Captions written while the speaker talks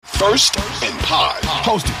First and Pod,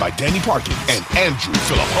 hosted by Danny Parkin and Andrew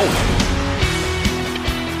Filippone.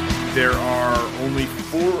 There are only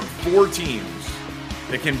four teams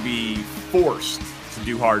that can be forced to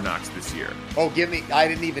do Hard Knocks this year. Oh, I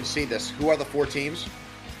didn't even see this. Who are the four teams?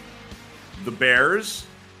 The Bears,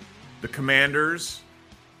 the Commanders,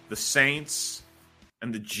 the Saints,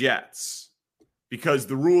 and the Jets. Because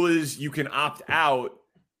the rule is you can opt out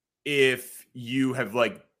if you have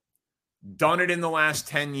done it in the last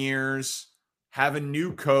 10 years, have a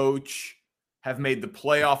new coach, have made the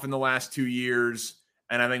playoff in the last 2 years,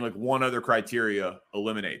 and I think one other criteria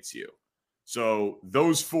eliminates you. So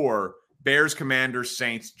those four, Bears, Commanders,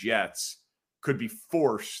 Saints, Jets, could be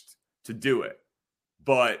forced to do it.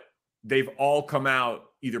 But they've all come out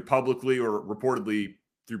either publicly or reportedly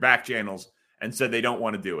through back channels and said they don't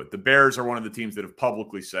want to do it. The Bears are one of the teams that have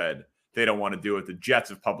publicly said they don't want to do it. The Jets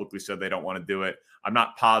have publicly said they don't want to do it. I'm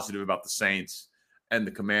not positive about the Saints and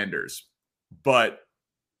the Commanders. But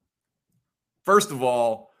first of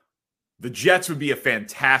all, the Jets would be a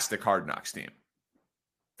fantastic Hard Knocks team.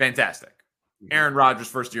 Fantastic. Aaron Rodgers'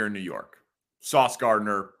 first year in New York. Sauce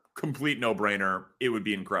Gardner, complete no-brainer. It would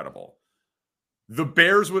be incredible. The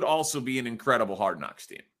Bears would also be an incredible Hard Knocks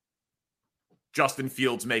team. Justin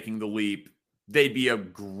Fields making the leap. They'd be a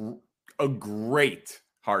great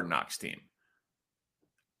Hard Knocks team.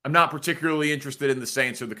 I'm not particularly interested in the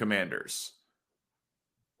Saints or the Commanders.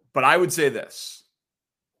 But I would say this.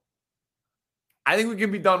 I think we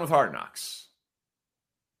can be done with Hard Knocks.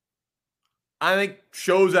 I think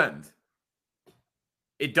shows end.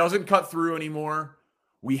 It doesn't cut through anymore.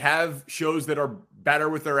 We have shows that are better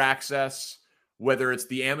with their access, whether it's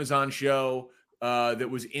the Amazon show that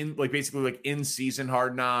was basically in-season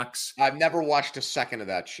Hard Knocks. I've never watched a second of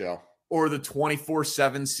that show. Or the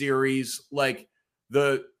 24/7 series.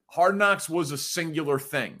 The Hard Knocks was a singular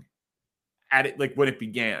thing at it, when it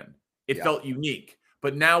began. It felt unique.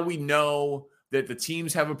 But now we know that the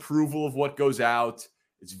teams have approval of what goes out.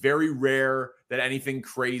 It's very rare that anything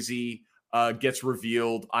crazy gets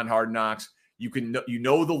revealed on Hard Knocks. You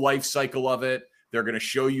know the life cycle of it. They're going to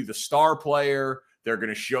show you the star player. They're going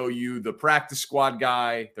to show you the practice squad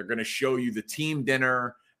guy. They're going to show you the team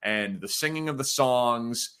dinner and the singing of the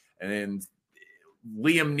songs. And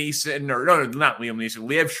Liam Neeson, not Liam Neeson,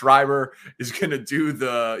 Liev Schreiber is going to do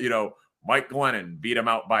the, Mike Glennon beat him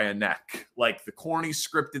out by a neck. The corny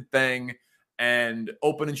scripted thing and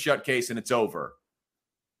open and shut case, and it's over.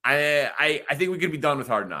 I think we could be done with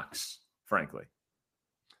Hard Knocks, frankly.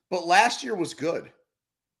 But last year was good.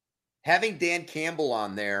 Having Dan Campbell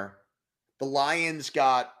on there, the Lions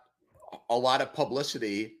got a lot of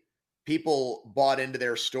publicity. People bought into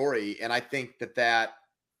their story, and I think that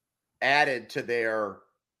added to their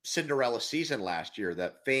Cinderella season last year,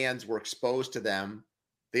 that fans were exposed to them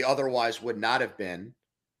they otherwise would not have been.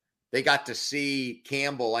 They got to see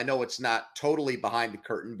Campbell. I know it's not totally behind the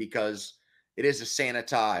curtain because it is a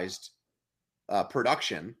sanitized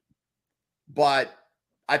production, but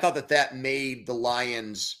I thought that made the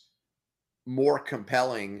Lions more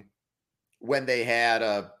compelling when they had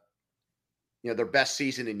their best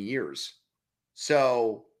season in years.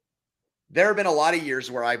 So there have been a lot of years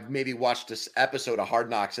where I've maybe watched this episode of Hard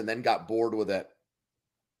Knocks and then got bored with it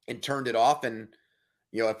and turned it off. And,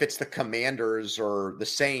 if it's the Commanders or the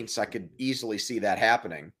Saints, I could easily see that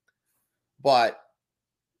happening. But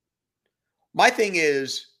my thing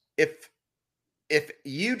is, if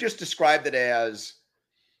you just described it as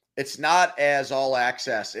it's not as all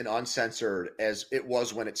access and uncensored as it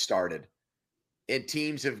was when it started, and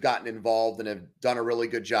teams have gotten involved and have done a really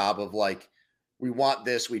good job of we want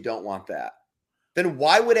this, we don't want that, then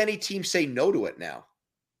why would any team say no to it now?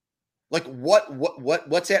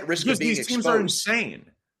 What's at risk of being exposed? Because these teams are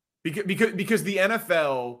insane. Because the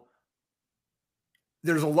NFL,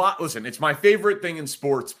 there's a lot. Listen, it's my favorite thing in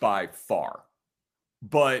sports by far.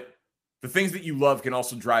 But the things that you love can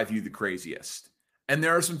also drive you the craziest. And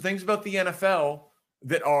there are some things about the NFL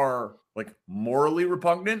that are morally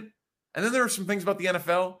repugnant. And then there are some things about the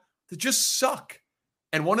NFL that just suck.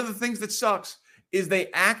 And one of the things that sucks is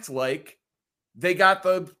they act like they got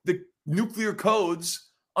the nuclear codes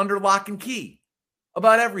under lock and key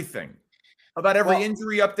about everything, about every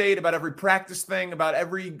injury update, about every practice thing, about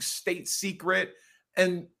every state secret.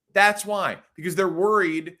 And that's why, because they're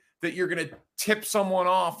worried that you're going to tip someone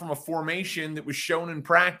off from a formation that was shown in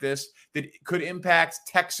practice that could impact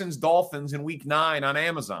Texans-Dolphins in Week 9 on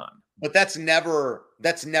Amazon. But that's never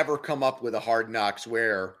come up with a Hard Knocks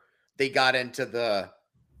where they got into the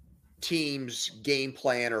team's game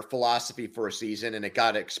plan or philosophy for a season and it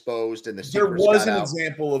got exposed and the there was an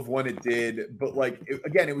example of when it did, but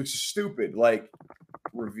again, it was stupid.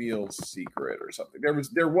 reveals secret or something.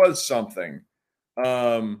 There was something.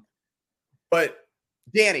 But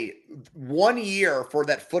Danny, 1 year for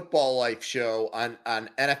that Football Life show on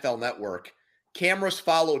NFL Network, cameras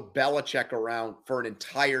followed Belichick around for an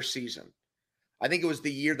entire season. I think it was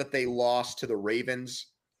the year that they lost to the Ravens.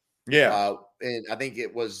 Yeah. And I think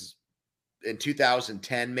it was in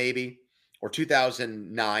 2010 maybe, or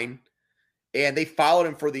 2009. And they followed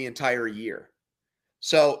him for the entire year.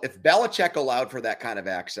 So if Belichick allowed for that kind of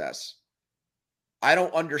access, I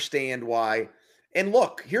don't understand why. And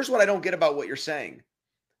look, here's what I don't get about what you're saying.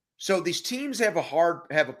 So these teams have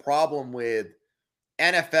a problem with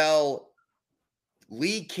NFL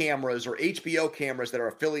league cameras or HBO cameras that are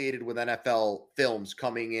affiliated with NFL films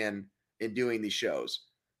coming in and doing these shows.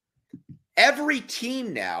 Every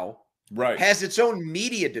team now has its own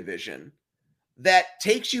media division that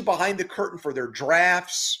takes you behind the curtain for their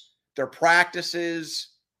drafts, their practices.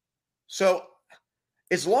 So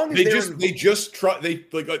as long as that's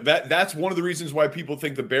one of the reasons why people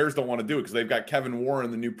think the Bears don't want to do it, because they've got Kevin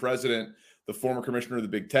Warren, the new president, the former commissioner of the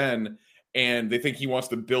Big Ten, and they think he wants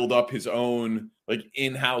to build up his own like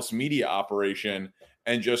in-house media operation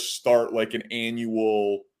and just start like an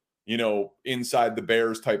annual, inside the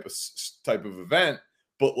Bears type of event.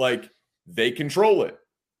 But like they control it.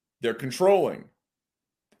 They're controlling.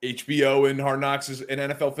 HBO and Hard Knocks and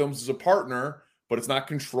NFL Films is a partner, but it's not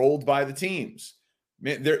controlled by the teams.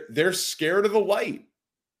 Man, they're scared of the light.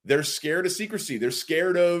 They're scared of secrecy. They're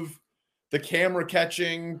scared of the camera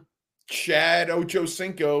catching Chad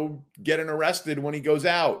Ochocinco getting arrested when he goes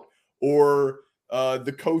out, or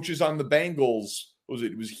the coaches on the Bengals.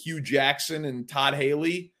 It was Hugh Jackson and Todd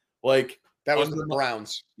Haley. Like that was the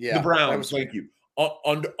Browns. Yeah, the Browns. Thank you.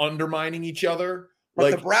 Undermining each other.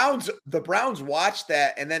 But the Browns watched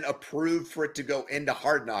that and then approved for it to go into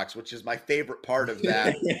Hard Knocks, which is my favorite part of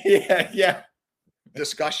that. yeah.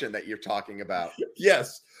 Discussion that you're talking about.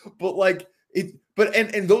 Yes. But like it,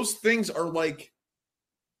 and those things are like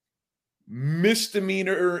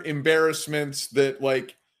misdemeanor embarrassments that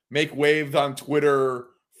like make waves on Twitter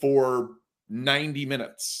for 90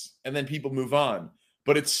 minutes and then people move on.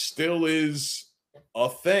 But it still is a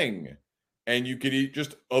thing. And you could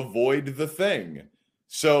just avoid the thing.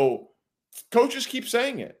 So coaches keep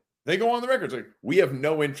saying it. They go on the record like, we have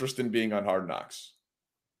no interest in being on Hard Knocks.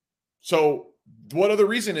 So what other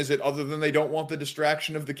reason is it other than they don't want the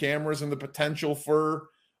distraction of the cameras and the potential for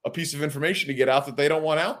a piece of information to get out that they don't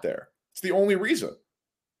want out there? It's the only reason.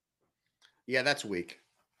 Yeah, that's weak.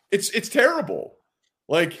 It's terrible.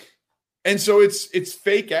 Like, and so it's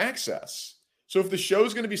fake access. So if the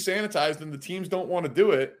show's going to be sanitized and the teams don't want to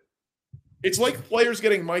do it, it's like players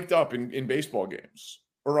getting mic'd up in baseball games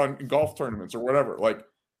or on golf tournaments or whatever. Like,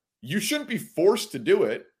 you shouldn't be forced to do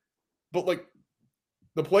it, but like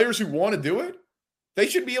the players who want to do it, they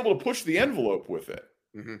should be able to push the envelope with it.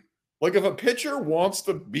 Mm-hmm. Like if a pitcher wants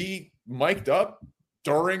to be mic'd up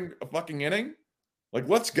during a fucking inning, like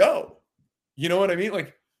let's go. You know what I mean?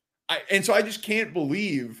 Like, so I just can't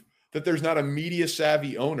believe that there's not a media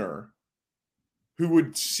savvy owner who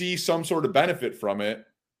would see some sort of benefit from it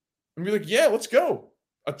and be like, yeah, let's go.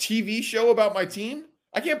 A TV show about my team?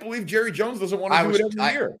 I can't believe Jerry Jones doesn't want to do it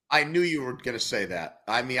every year. I knew you were going to say that.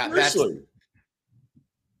 I mean,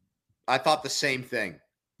 I thought the same thing,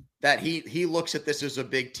 that he looks at this as a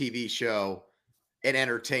big TV show and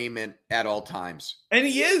entertainment at all times. And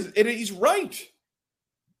he is, and he's right.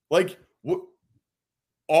 Like,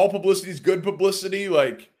 all publicity is good publicity.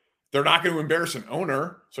 Like, they're not going to embarrass an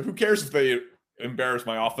owner. So who cares if they embarrass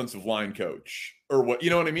my offensive line coach or what? You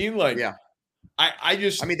know what I mean? Like, yeah. I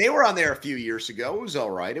mean, they were on there a few years ago. It was all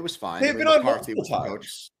right. It was fine. They've been on multiple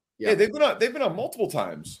times. Yeah, they've been on multiple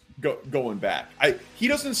times going back. He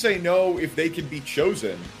doesn't say no if they can be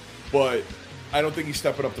chosen, but I don't think he's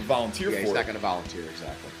stepping up to volunteer for it. He's not going to volunteer,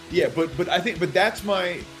 exactly. Yeah, but that's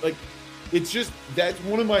my that's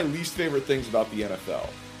one of my least favorite things about the NFL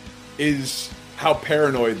is how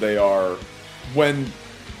paranoid they are when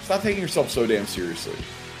stop taking yourself so damn seriously.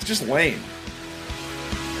 It's just lame.